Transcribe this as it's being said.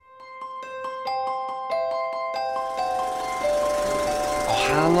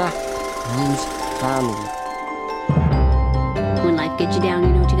Kana means family. When life gets you down, you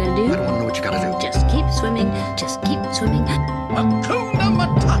know what you gotta do? I don't want to know what you gotta do. Just keep swimming. Just keep swimming. Hakuna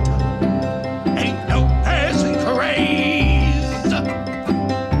Matata. Ain't no passing craze.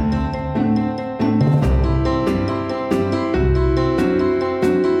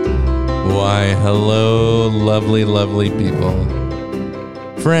 Why, hello, lovely, lovely people.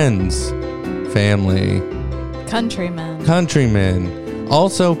 Friends, family, countrymen,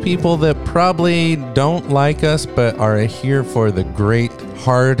 also people that probably don't like us but are here for the great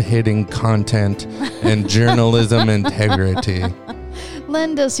hard-hitting content and journalism integrity.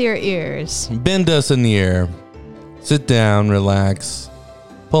 Lend us your ears. Bend us an ear. Sit down, relax,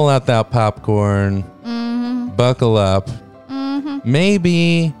 pull out that popcorn, buckle up.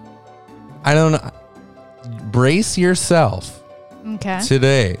 Maybe, I don't know, brace yourself. Okay.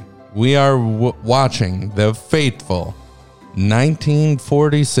 Today, we are watching the fateful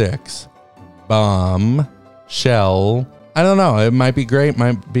 1946 bombshell. I don't know. It might be great.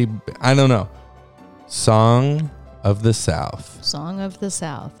 Might be, I don't know. Song of the South. Song of the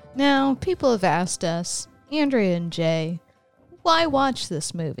South. Now, people have asked us, Andrea and Jay, why watch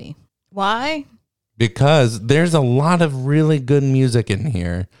this movie? Why? Because there's a lot of really good music in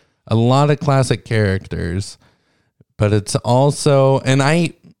here. A lot of classic characters. But it's also, and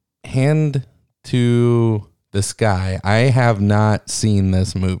I hand to the sky, I have not seen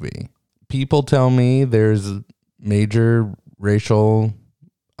this movie. People tell me there's major racial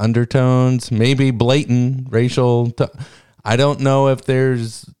undertones, maybe blatant racial. I don't know if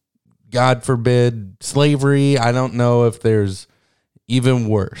there's, God forbid, slavery. I don't know if there's even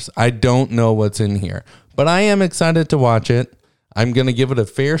worse. I don't know what's in here. But I am excited to watch it. I'm going to give it a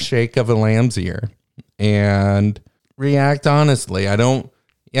fair shake of a lamb's ear and react honestly. Where's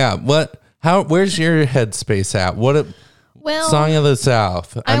your headspace at? Song of the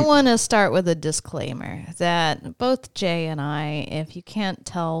South. I want to start with a disclaimer that both Jay and I, if you can't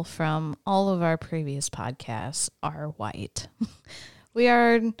tell from all of our previous podcasts, are white. We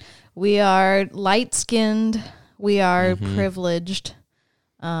are light-skinned. We are privileged.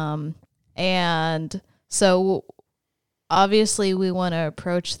 And so obviously we want to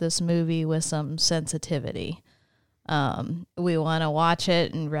approach this movie with some sensitivity. We want to watch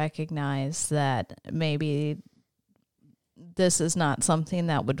it and recognize that maybe this is not something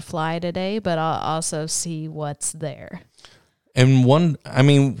that would fly today, but I'll also see what's there. And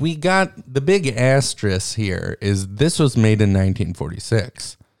we got the big asterisk here is this was made in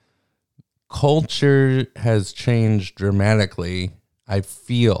 1946. Culture has changed dramatically, I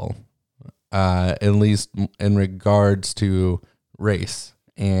feel, at least in regards to race.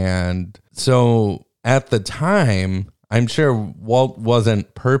 And so at the time, I'm sure Walt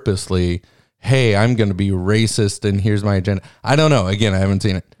wasn't purposely, hey, I'm going to be racist and here's my agenda. I don't know. Again, I haven't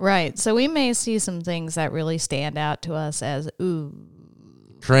seen it. Right. So we may see some things that really stand out to us as, ooh.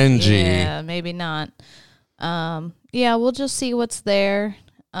 Cringy. Yeah, maybe not. We'll just see what's there.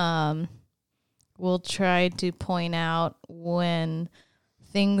 We'll try to point out when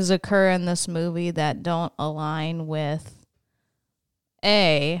things occur in this movie that don't align with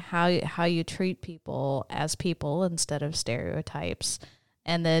how you treat people as people instead of stereotypes,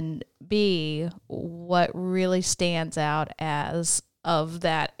 and then B, what really stands out as of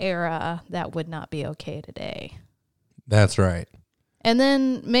that era that would not be okay today. That's right. And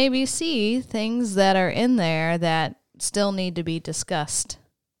then maybe C, things that are in there that still need to be discussed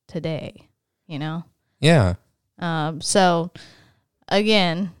today, you know? Yeah. So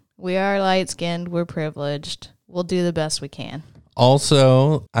again, we are light-skinned, we're privileged. We'll do the best we can.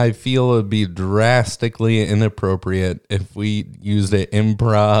 Also, I feel it would be drastically inappropriate if we used an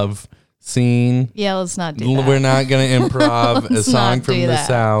improv scene. Yeah, let's not do that. We're not going to improv a song from the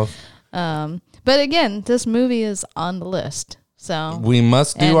South. But again, this movie is on the list. So we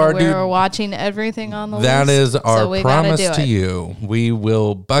must do we're watching everything on the list. That is our promise to you. We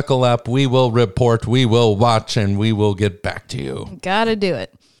will buckle up, we will report, we will watch, and we will get back to you. Gotta do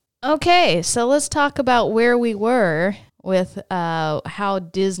it. Okay, so let's talk about where we were with how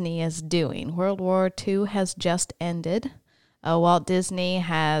Disney is doing. World War II has just ended. Walt Disney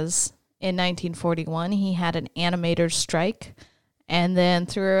has, in 1941, he had an animator's strike. And then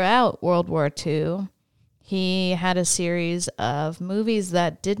throughout World War II, he had a series of movies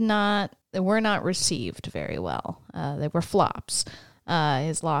that were not received very well. They were flops.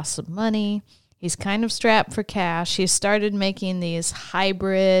 His loss of money. He's kind of strapped for cash. He started making these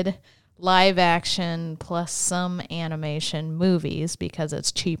hybrid live action plus some animation movies because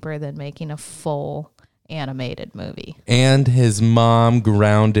it's cheaper than making a full animated movie. And his mom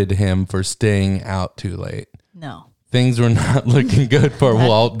grounded him for staying out too late. No. things were not looking good for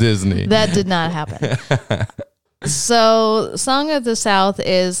Walt Disney. That did not happen. So, Song of the South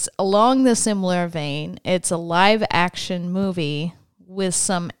is along the similar vein. It's a live action movie with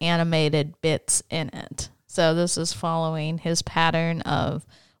some animated bits in it. So, this is following his pattern of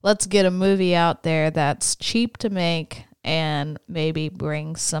let's get a movie out there that's cheap to make and maybe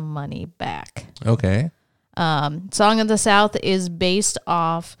bring some money back. Okay. Song of the South is based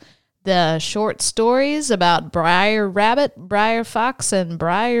off the short stories about Briar Rabbit, Briar Fox, and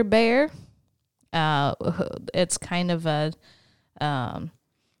Briar Bear. It's kind of a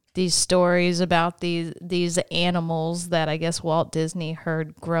these stories about these animals that I guess Walt Disney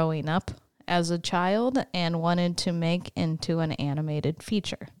heard growing up as a child and wanted to make into an animated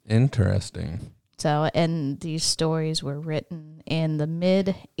feature. Interesting. So, and these stories were written in the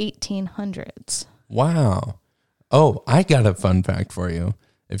mid 1800s. Wow. Oh, I got a fun fact for you.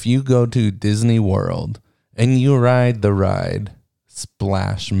 If you go to Disney World and you ride the ride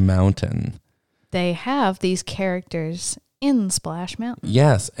Splash Mountain, They have these characters in Splash Mountain.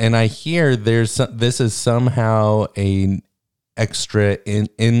 yes, and I hear this is somehow a extra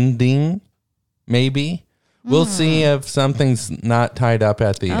ending. Maybe we'll see if something's not tied up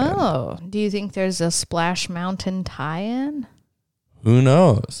at the end. Oh, do you think there's a Splash Mountain tie-in? Who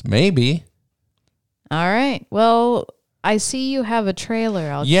knows? Maybe. All right. Well, I see you have a trailer.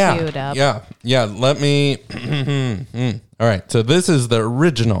 I'll cue it up. Yeah. Let me. All right. So this is the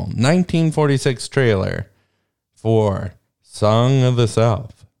original 1946 trailer for Song of the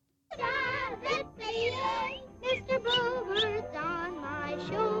South. Mr. Bluebird's on my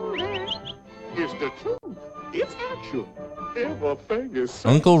shoulder. It's the truth. It's action. Everything is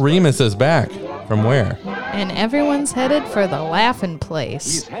Uncle Remus is back. From where? And everyone's headed for the laughing He's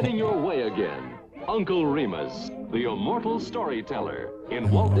place. heading your way again. Uncle Remus, the immortal storyteller in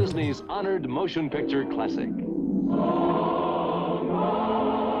Walt Disney's honored motion picture classic.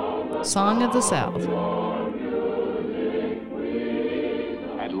 Song of the South.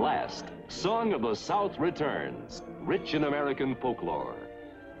 At last, Song of the South returns, rich in American folklore.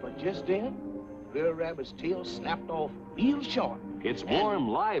 But just then, Brer Rabbit's tail snapped off real short. Its warm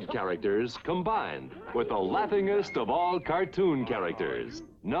live characters combined with the laughingest of all cartoon characters,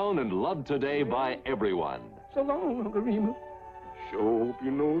 known and loved today by everyone. So long, Uncle Remus. Sure hope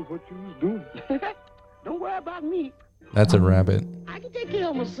you know what you was doing. Don't worry about me. That's a rabbit. I can take care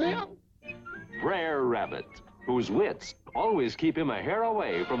of myself. Brer Rabbit, whose wits always keep him a hair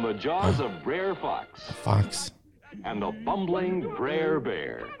away from the jaws of Brer Fox Fox. and the bumbling Brer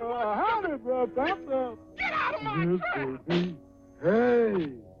Bear. Howdy, Brer Panther. Get out of my face!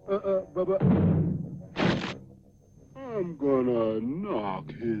 Hey, I'm gonna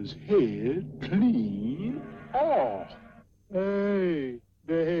knock his head clean off. Hey,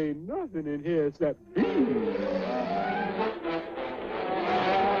 there ain't nothing in here except beans.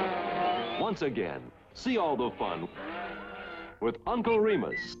 Once again, see all the fun with Uncle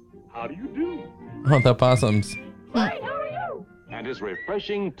Remus How do you do? Oh, the possums. and his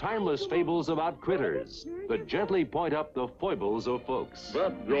refreshing, timeless fables about critters that gently point up the foibles of folks.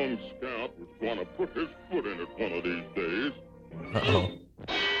 That young scout is gonna put his foot in it one of these days. Uh-oh.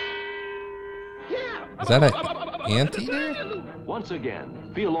 Is that an anteater? Once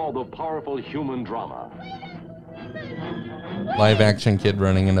again, feel all the powerful human drama. Live action kid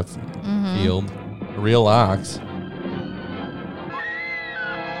running in a field. A real ox.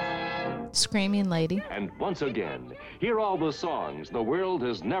 Screaming lady. And once again, hear all the songs the world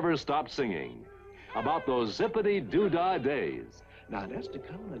has never stopped singing about those zippity-doo-dah days. Now, that's the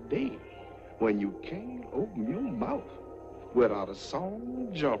kind of day when you can't open your mouth without a song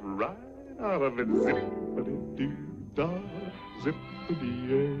jump right out of it. Zippity-doo-dah,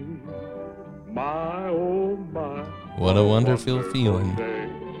 zippity-yay. My, oh my. What a wonderful feeling. day.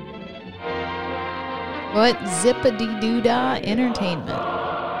 What zippity-doo-dah entertainment.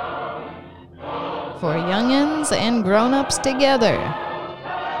 For youngins and grown-ups together.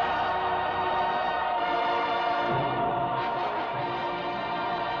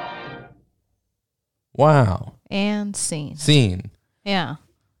 Wow. And scene. Scene. Yeah.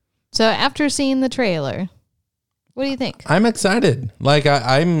 So after seeing the trailer, what do you think? I'm excited. Like,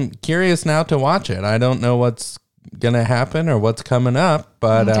 I'm curious now to watch it. I don't know what's going to happen or what's coming up,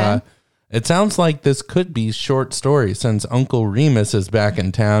 but Okay. it sounds like this could be short story since Uncle Remus is back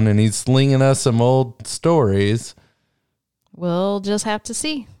in town and he's slinging us some old stories. We'll just have to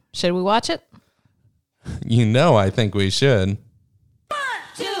see. Should we watch it? You know, I think we should.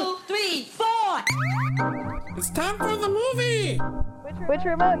 2, 3, 4. It's time for the movie. Which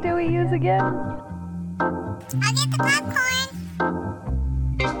remote do we use again? I'll get the popcorn.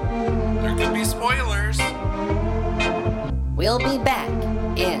 There could be spoilers. We'll be back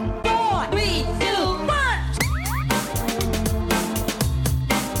in 4, 3, 2,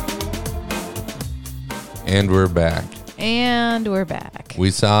 1. And we're back. And we're back.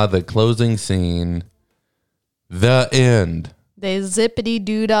 We saw the closing scene. The end. They zippity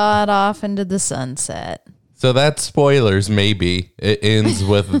doo-dah'd off into the sunset. So that's spoilers, maybe. It ends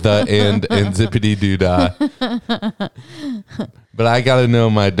with the end and zippity doo-dah. But I got to know,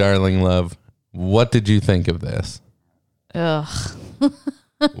 my darling love, what did you think of this? Ugh.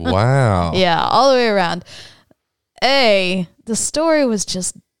 Wow. Yeah, all the way around. A, the story was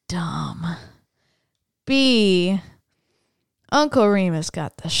just dumb. B, Uncle Remus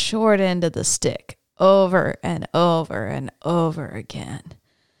got the short end of the stick over and over and over again.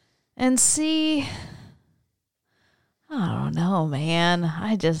 And C, I don't know, man.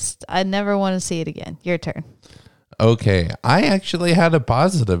 I never want to see it again. Your turn. Okay. I actually had a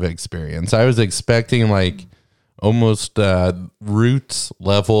positive experience. I was expecting like almost Roots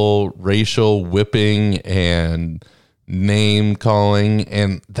level racial whipping and name calling,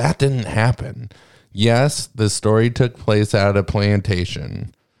 and that didn't happen. Yes, the story took place at a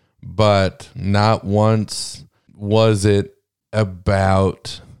plantation, but not once was it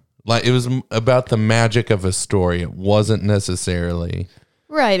about, like, it was about the magic of a story. It wasn't necessarily.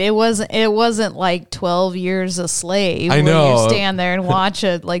 Right. It wasn't like 12 Years a Slave. I know. Where you stand there and watch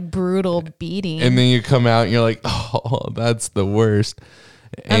a like brutal beating. And then you come out and you're like, oh, that's the worst.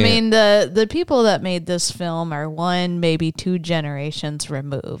 I mean, the people that made this film are 1, maybe 2 generations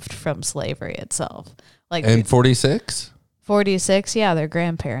removed from slavery itself. Like, and 46? 46, yeah, their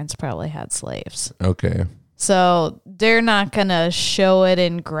grandparents probably had slaves. Okay. So they're not going to show it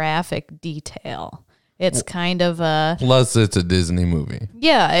in graphic detail. It's kind of a... Plus, it's a Disney movie.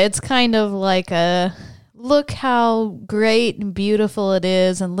 Yeah, it's kind of like a... Look how great and beautiful it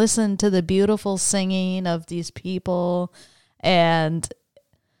is, and listen to the beautiful singing of these people. And...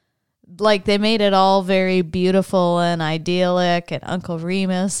 like, they made it all very beautiful and idyllic, and Uncle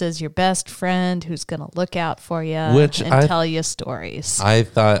Remus is your best friend who's going to look out for you and tell you stories. I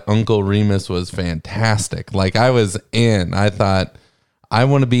thought Uncle Remus was fantastic. Like, I was in. I thought, I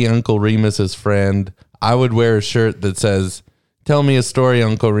want to be Uncle Remus's friend. I would wear a shirt that says, "Tell me a story,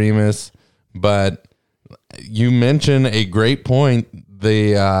 Uncle Remus." But you mentioned a great point.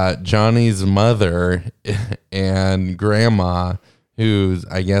 The Johnny's mother and grandma, who's,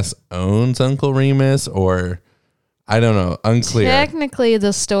 I guess, owns Uncle Remus, or I don't know, unclear. Technically,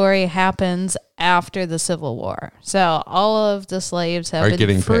 the story happens after the Civil War. So all of the slaves have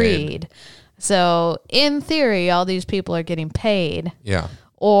been freed. So in theory, all these people are getting paid. Yeah.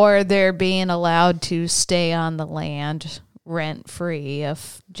 Or they're being allowed to stay on the land rent free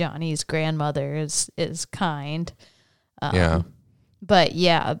if Johnny's grandmother is kind. Yeah. But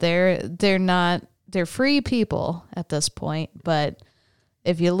yeah, they're free people at this point, but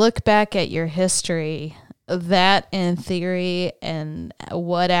if you look back at your history, that in theory and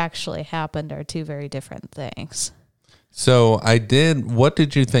what actually happened are 2 very different things. So what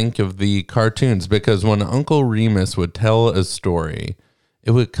did you think of the cartoons? Because when Uncle Remus would tell a story, it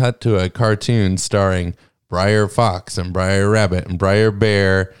would cut to a cartoon starring Briar Fox and Briar Rabbit and Briar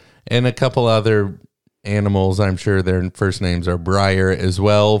Bear and a couple other animals. I'm sure their first names are Briar as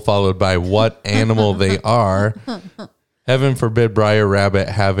well, followed by what animal they are. Heaven forbid Briar Rabbit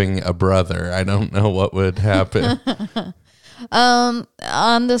having a brother. I don't know what would happen. On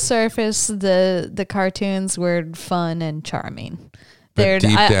the surface, the cartoons were fun and charming. But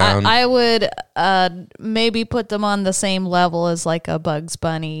deep down, I would maybe put them on the same level as like a Bugs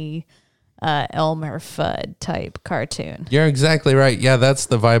Bunny, Elmer Fudd type cartoon. You're exactly right. Yeah, that's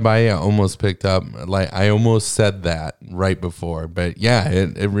the vibe I almost picked up. Like, I almost said that right before. But yeah,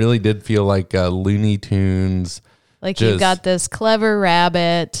 it really did feel like Looney Tunes. Like, you've got this clever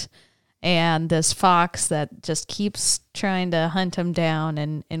rabbit and this fox that just keeps trying to hunt him down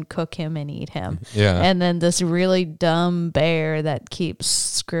and cook him and eat him. Yeah. And then this really dumb bear that keeps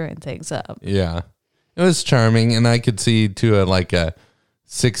screwing things up. Yeah. It was charming, and I could see to a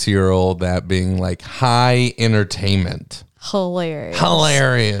 6-year-old that being like high entertainment.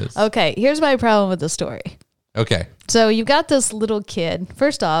 Hilarious. Okay, here's my problem with the story. Okay. So you've got this little kid.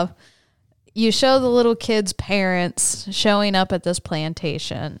 First off, you show the little kid's parents showing up at this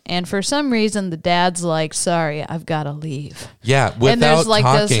plantation, and for some reason the dad's like, "Sorry, I've got to leave." Yeah, without and there's like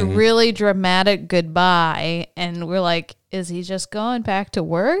talking. this really dramatic goodbye, and we're like, is he just going back to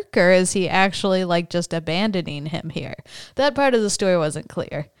work, or is he actually like just abandoning him here? That part of the story wasn't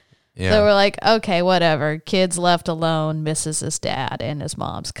clear. Yeah. So we're like, okay, whatever. Kid's left alone, misses his dad, and his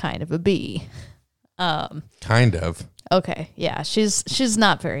mom's kind of a bee. Kind of. Okay, yeah, she's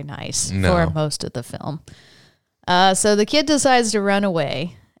not very nice No. for most of the film. So the kid decides to run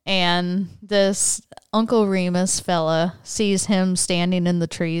away, and this Uncle Remus fella sees him standing in the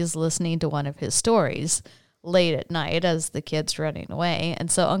trees listening to one of his stories late at night as the kid's running away.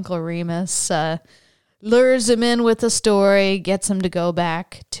 And so Uncle Remus lures him in with a story, gets him to go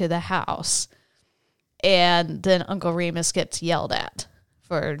back to the house. And then Uncle Remus gets yelled at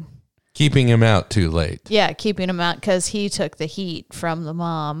for keeping him out too late. Yeah, keeping him out because he took the heat from the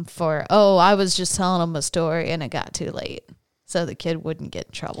mom for, I was just telling him a story and it got too late. So the kid wouldn't get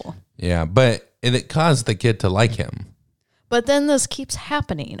in trouble. Yeah, but it caused the kid to like him. But then this keeps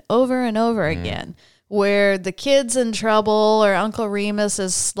happening over and over again, where the kid's in trouble or Uncle Remus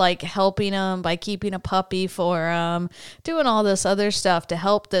is like helping him by keeping a puppy for him, doing all this other stuff to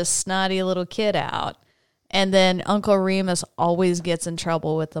help this snotty little kid out. And then Uncle Remus always gets in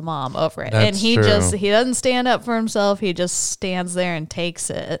trouble with the mom over it. That's and he true. he doesn't stand up for himself. He just stands there and takes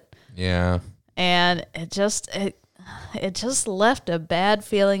it. Yeah. And it just left a bad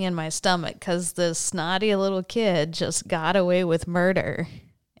feeling in my stomach because this snotty little kid just got away with murder.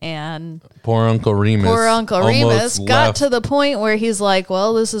 And Poor Uncle Remus got left. to the point where he's like,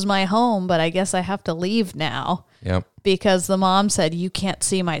 well, this is my home, but I guess I have to leave now. Yep. Because the mom said, you can't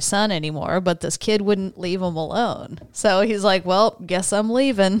see my son anymore, but this kid wouldn't leave him alone. So he's like, well, guess I'm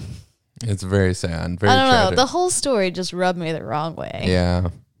leaving. It's very sad. Very I don't tragic. know. The whole story just rubbed me the wrong way. Yeah.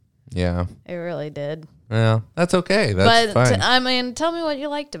 Yeah. It really did. Well, that's okay. That's fine. I mean, tell me what you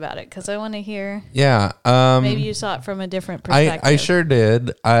liked about it, because I want to hear. Yeah. Maybe you saw it from a different perspective. I sure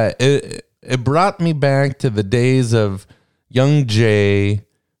did. It brought me back to the days of young Jay,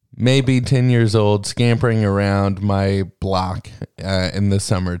 maybe 10 years old, scampering around my block in the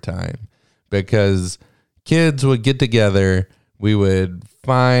summertime, because kids would get together. We would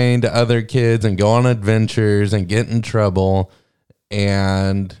find other kids and go on adventures and get in trouble.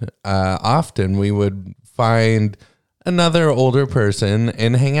 And often we would find another older person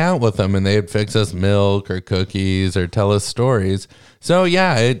and hang out with them, and they'd fix us milk or cookies or tell us stories. So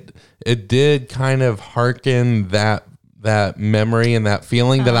yeah, it did kind of hearken that memory and that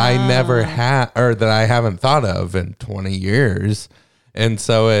feeling that I never had, or that I haven't thought of in 20 years. And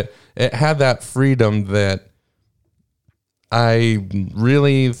so it had that freedom that I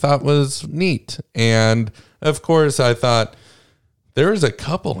really thought was neat. And of course I thought, there's a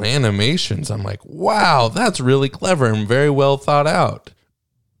couple animations I'm like, wow, that's really clever and very well thought out.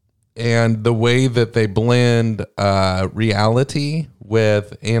 And the way that they blend reality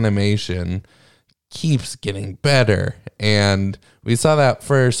with animation keeps getting better. And we saw that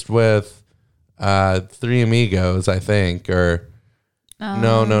first with Three Amigos, I think, or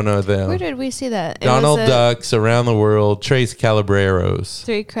no. Where did we see that? Donald Ducks Around the World, Trace Calabreros.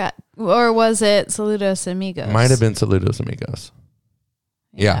 Or was it Saludos Amigos? Might have been Saludos Amigos.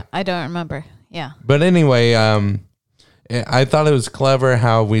 Yeah. I don't remember. Yeah. But anyway, I thought it was clever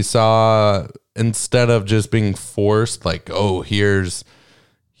how we saw, instead of just being forced, like, oh, here's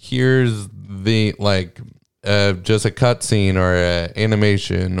the, like, just a cutscene or a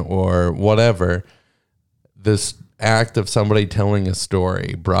animation or whatever, this act of somebody telling a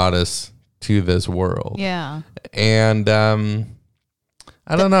story brought us to this world. Yeah. And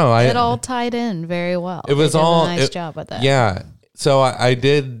I don't know. It all tied in very well. It was they did all a nice job with that. Yeah. So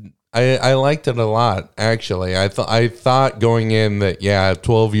I liked it a lot, actually. I thought going in that,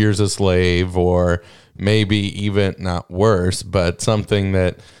 12 years a slave, or maybe even not worse, but something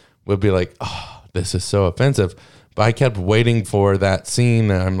that would be like, oh, this is so offensive. But I kept waiting for that scene,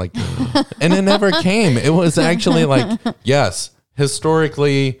 and I'm like, and it never came. It was actually like, yes,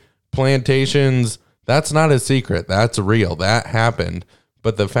 historically, plantations, that's not a secret. That's real. That happened.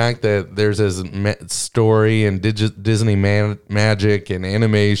 But the fact that there's this story and Disney magic and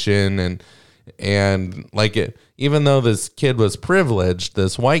animation and like it, even though this kid was privileged,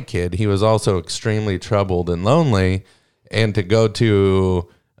 this white kid, he was also extremely troubled and lonely. And to go to,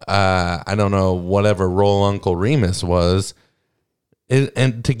 I don't know, whatever role Uncle Remus was,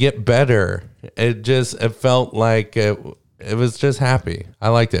 and to get better, it felt like it was just happy. I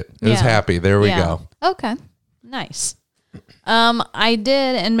liked it. It was happy. There we go. Okay. Nice. I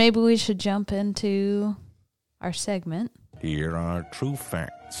did, and maybe we should jump into our segment. Here are true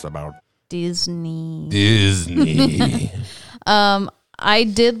facts about Disney. I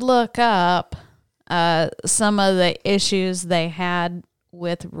did look up some of the issues they had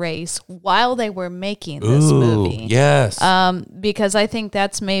with race while they were making this movie. Yes. Because I think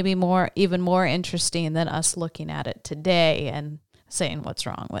that's maybe even more interesting than us looking at it today and saying what's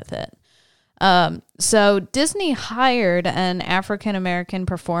wrong with it. So Disney hired an African-American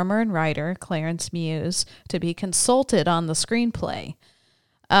performer and writer, Clarence Muse, to be consulted on the screenplay.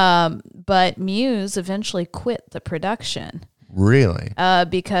 But Muse eventually quit the production. Really?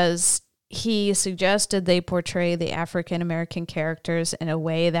 Because he suggested they portray the African American characters in a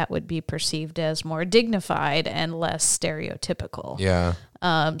way that would be perceived as more dignified and less stereotypical. Yeah.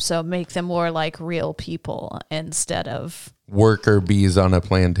 So make them more like real people instead of worker bees on a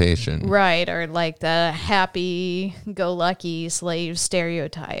plantation. Right, or like the happy-go-lucky slave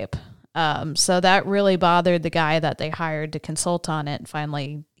stereotype. So that really bothered the guy that they hired to consult on it, and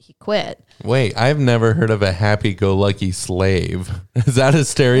finally he quit. Wait, I've never heard of a happy-go-lucky slave. Is that a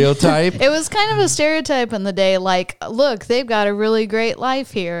stereotype? It was kind of a stereotype in the day, like, look, they've got a really great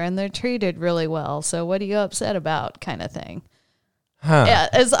life here, and they're treated really well, so what are you upset about, kind of thing. Huh. Yeah,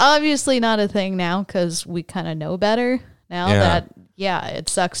 it's obviously not a thing now, because we kind of know better now that, it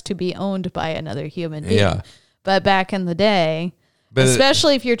sucks to be owned by another human being. Yeah. But back in the day... But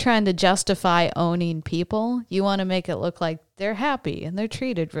especially if you're trying to justify owning people, you want to make it look like they're happy and they're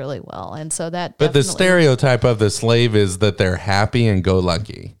treated really well. And so that But the stereotype of the slave is that they're happy and go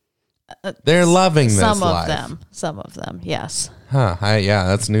lucky. They're loving this life. Some of them, yes. Huh.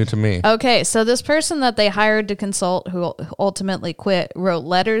 That's new to me. Okay, so this person that they hired to consult, who ultimately quit, wrote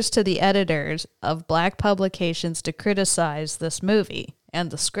letters to the editors of black publications to criticize this movie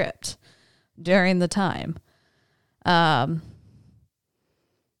and the script during the time.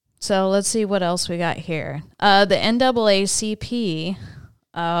 So let's see what else we got here. The NAACP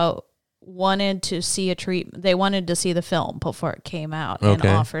wanted to see they wanted to see the film before it came out and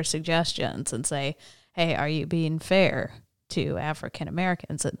offer suggestions and say, hey, are you being fair to African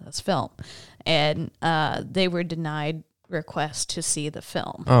Americans in this film? And they were denied requests to see the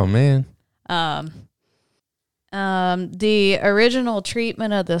film. Oh, man. The original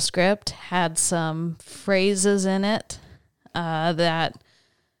treatment of the script had some phrases in it that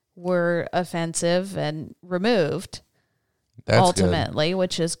were offensive and removed. That's ultimately good.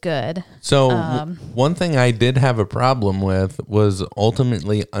 Which is good. So one thing I did have a problem with was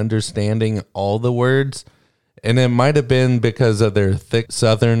ultimately understanding all the words, and it might have been because of their thick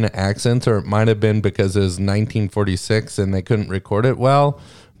Southern accents, or it might have been because it was 1946 and they couldn't record it well.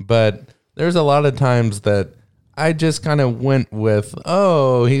 But there's a lot of times that I just kind of went with,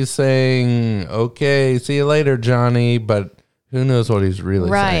 oh, he's saying, okay, see you later, Johnny, but who knows what he's really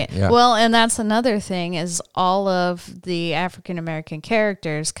saying. Right. Yeah. Well, and that's another thing is all of the African-American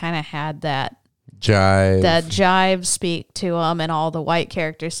characters kind of had that jive speak to them, and all the white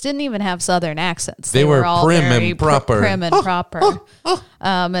characters didn't even have Southern accents. They were all prim and proper. Prim and proper.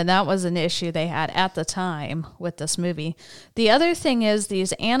 And that was an issue they had at the time with this movie. The other thing is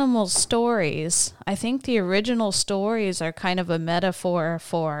these animal stories, I think the original stories are kind of a metaphor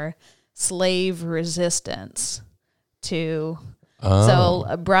for slave resistance. So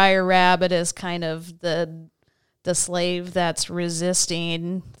Briar Rabbit is kind of the slave that's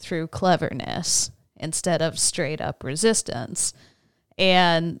resisting through cleverness instead of straight up resistance.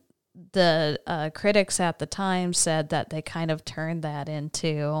 And the critics at the time said that they kind of turned that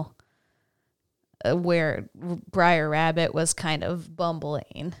into where Briar Rabbit was kind of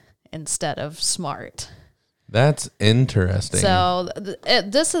bumbling instead of smart. That's interesting. So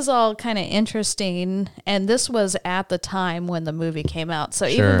this is all kind of interesting, and this was at the time when the movie came out. So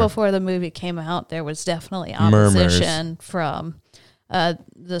even before the movie came out, there was definitely opposition from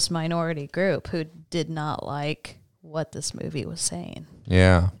this minority group who did not like what this movie was saying.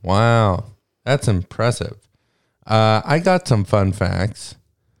 Yeah. Wow. That's impressive. I got some fun facts.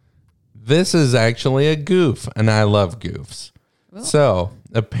 This is actually a goof, and I love goofs. Ooh. So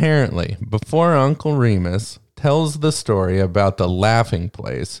apparently, before Uncle Remus tells the story about the laughing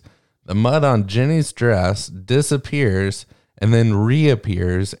place, the mud on Jenny's dress disappears and then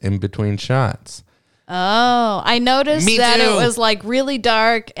reappears in between shots. Oh, I noticed that it was like really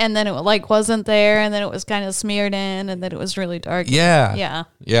dark, and then it like wasn't there, and then it was kind of smeared in, and then it was really dark. Yeah.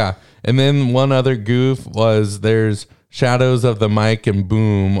 And then one other goof was there's shadows of the mic and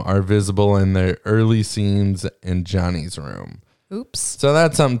boom are visible in the early scenes in Johnny's room. Oops. So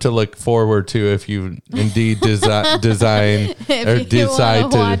that's something to look forward to if you indeed decide to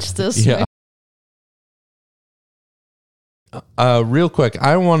watch this. Yeah. Real quick,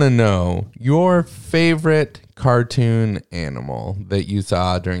 I want to know your favorite cartoon animal that you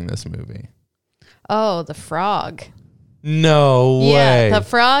saw during this movie. Oh, the frog. No way. Yeah, the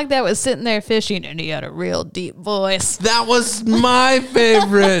frog that was sitting there fishing, and he had a real deep voice. That was my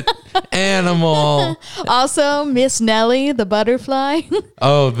favorite animal. Also, Miss Nellie, the butterfly.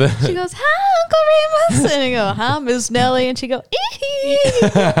 Oh, she goes, "Hi, Uncle Remus," and I go, "Hi, Miss Nellie," and she go,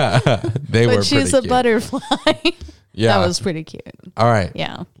 But she's a butterfly. Yeah, that was pretty cute. All right.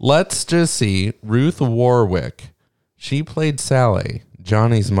 Yeah. Let's just see. Ruth Warwick. She played Sally.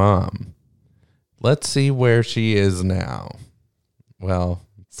 Johnny's mom. Let's see where she is now. Well,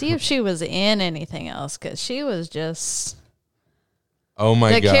 See if she was in anything else, because she was just... oh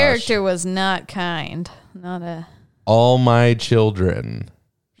my gosh. The character was not kind. Not a... All My Children.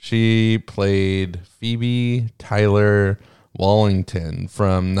 She played Phoebe Tyler Wallington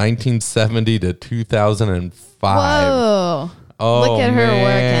from 1970 to 2005. Whoa. Oh, Look at her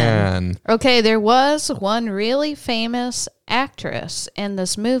man. working. Okay, there was one really famous actress in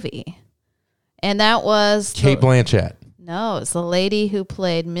this movie. And that was... Kate Blanchett. No, it's the lady who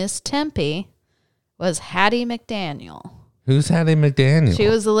played Miss Tempe was Hattie McDaniel. Who's Hattie McDaniel? She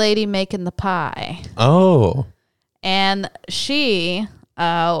was the lady making the pie. Oh. And she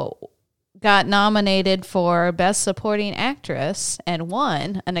got nominated for Best Supporting Actress and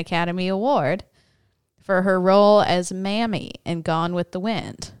won an Academy Award for her role as Mammy in Gone with the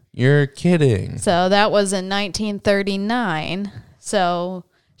Wind. You're kidding. So that was in 1939. So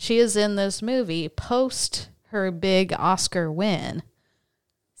she is in this movie post her big Oscar win.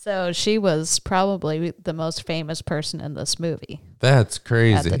 So she was probably the most famous person in this movie. That's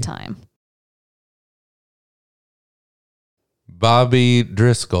crazy. At the time. Bobby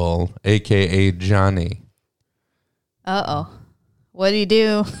Driscoll, a.k.a. Johnny. Uh-oh. What'd he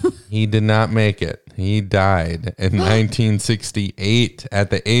do? He did not make it. He died in 1968 at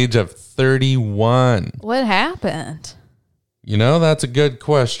the age of 31. What happened? You know, that's a good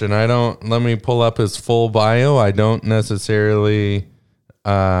question. Let me pull up his full bio. I don't necessarily,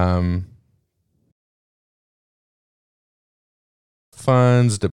 funds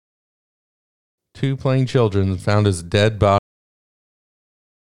to two playing children found his dead body.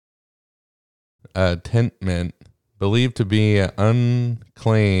 Tentment, believed to be an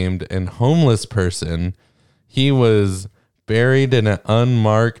unclaimed and homeless person. He was buried in an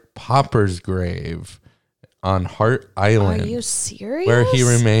unmarked pauper's grave on Hart Island. Are you serious? Where he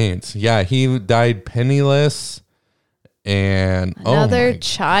remains. Yeah, he died penniless. And another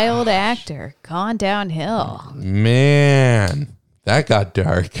child actor gone downhill. Man, that got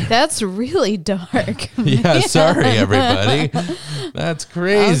dark. That's really dark. Yeah, sorry everybody. That's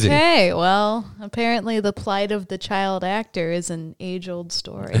crazy. Okay, well, apparently the plight of the child actor is an age-old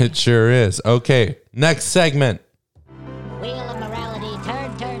story. It sure is. Okay, next segment. Wheel of morality,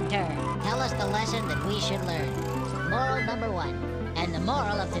 turn, turn, turn. Tell us the lesson that we should learn. Moral number 1. And the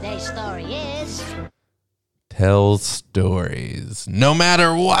moral of today's story is... Tell stories, no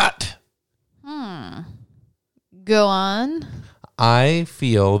matter what. Go on. I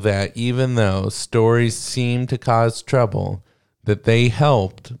feel that even though stories seem to cause trouble, that they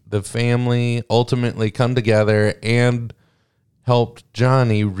helped the family ultimately come together and helped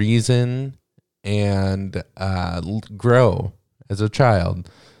Johnny reason and grow as a child.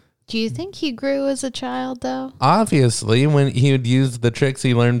 Do you think he grew as a child, though? Obviously, when he would use the tricks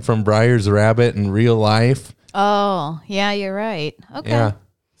he learned from Briar's Rabbit in real life. Oh, yeah, you're right. Okay. Yeah.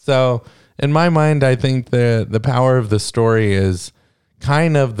 So in my mind, I think the power of the story is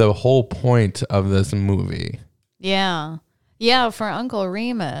kind of the whole point of this movie. Yeah. Yeah, for Uncle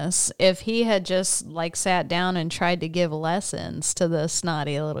Remus, if he had just like sat down and tried to give lessons to the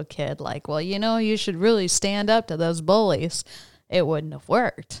snotty little kid, like, well, you know, you should really stand up to those bullies, it wouldn't have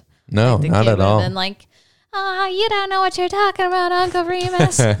worked. No, like not at all. And like, you don't know what you're talking about, Uncle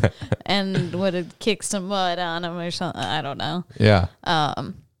Remus. And would have kicked some mud on him or something. I don't know. Yeah.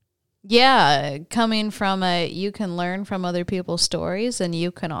 Yeah, coming from you can learn from other people's stories, and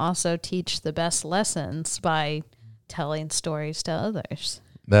you can also teach the best lessons by telling stories to others.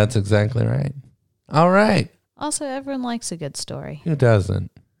 That's exactly right. All right. Also, everyone likes a good story. Who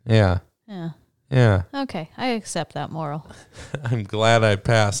doesn't? Yeah. Yeah. Yeah. Okay, I accept that moral. I'm glad I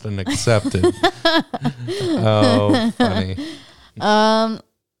passed and accepted. Oh, funny.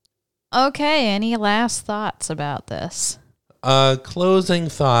 Okay, any last thoughts about this? Closing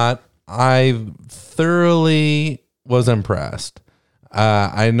thought, I thoroughly was impressed.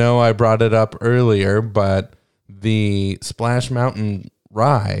 I know I brought it up earlier, but the Splash Mountain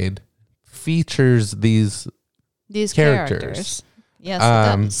ride features these characters. Yes,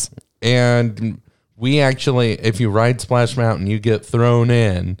 it does. And we actually, if you ride Splash Mountain, you get thrown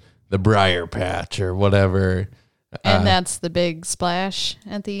in the Briar Patch or whatever. And that's the big splash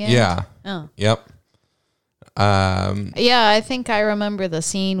at the end? Yeah. Oh. Yep. Yeah, I think I remember the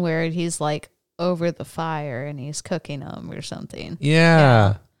scene where he's like over the fire and he's cooking them or something.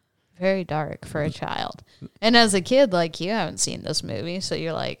 Yeah. Very dark for a child. And as a kid, like, you haven't seen this movie, so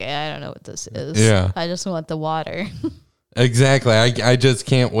you're like, I don't know what this is. Yeah. I just want the water. Exactly. I just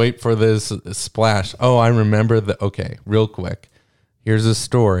can't wait for this splash. Oh, I remember okay, real quick. Here's a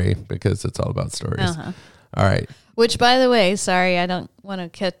story because it's all about stories. All right. Which, by the way, sorry, I don't want to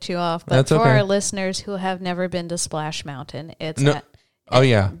cut you off, but That's for okay. our listeners who have never been to Splash Mountain, it's No.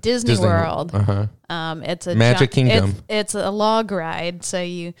 at Disney World. Uh-huh. It's a Magic Kingdom. It's a log ride, so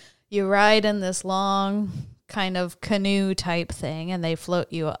you ride in this long kind of canoe type thing, and they float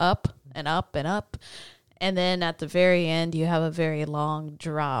you up and up and up, and then at the very end, you have a very long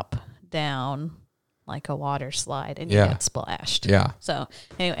drop down, like a water slide, and you get splashed. Yeah. So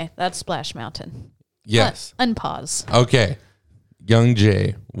anyway, that's Splash Mountain. Yes. Unpause. Okay. Young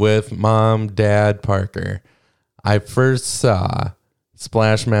Jay with Mom, Dad, Parker. I first saw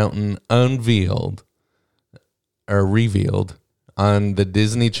Splash Mountain unveiled or revealed on the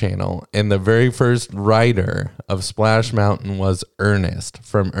Disney Channel, and the very first rider of Splash Mountain was Ernest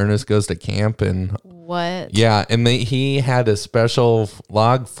from Ernest Goes to Camp. And what? Yeah, and he had a special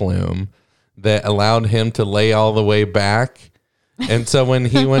log flume that allowed him to lay all the way back. And so when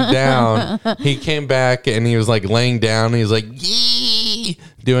he went down, he came back and he was like laying down. And he was like, yee,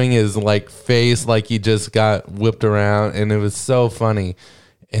 doing his like face like he just got whipped around. And it was so funny.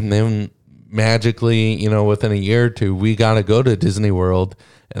 And then magically, you know, within a year or two, we got to go to Disney World.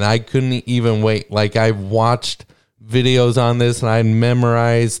 And I couldn't even wait. Like, I watched videos on this and I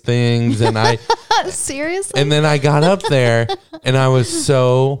memorized things. And I seriously. And then I got up there and I was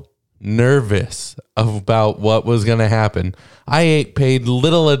so nervous about what was going to happen. I paid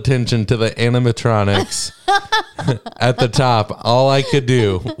little attention to the animatronics at the top. All I could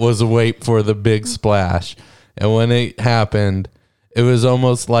do was wait for the big splash. And when it happened, it was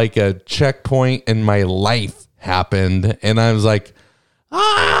almost like a checkpoint in my life happened. And I was like,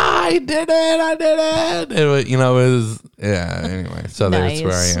 I did it. It was, you know, it was, yeah, anyway. So Nice. That's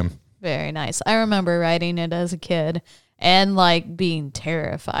where I am. Very nice. I remember riding it as a kid and like being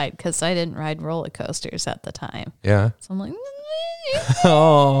terrified because I didn't ride roller coasters at the time. Yeah. So I'm like,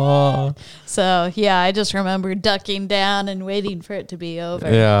 oh. So yeah, I just remember ducking down and waiting for it to be over.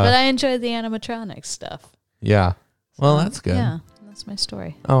 Yeah. But I enjoyed the animatronics stuff. Yeah. Well, that's good. Yeah, that's my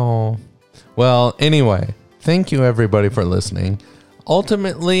story. Oh. Well, anyway, thank you everybody for listening.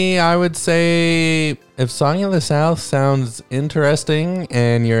 Ultimately, I would say if Song of the South sounds interesting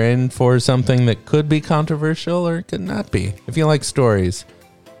and you're in for something that could be controversial or could not be, if you like stories,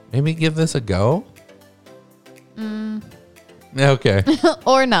 maybe give this a go. Okay.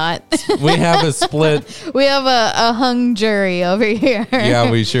 Or not. We have a split. We have a hung jury over here.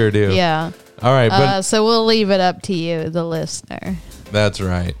 Yeah, we sure do. Yeah. All right. But so we'll leave it up to you, the listener. that's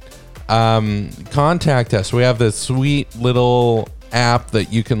right. Contact us. We have this sweet little app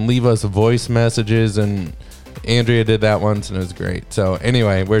that you can leave us voice messages, and Andrea did that once and it was great. So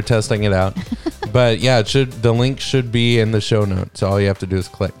anyway, we're testing it out. But yeah, the link should be in the show notes. So all you have to do is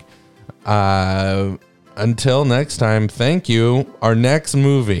click. Until next time, thank you. Our next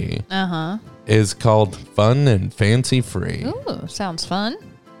movie is called Fun and Fancy Free. Ooh, sounds fun.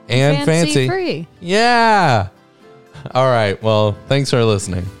 And fancy free. Yeah. All right. Well, thanks for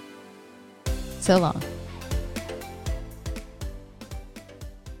listening. So long.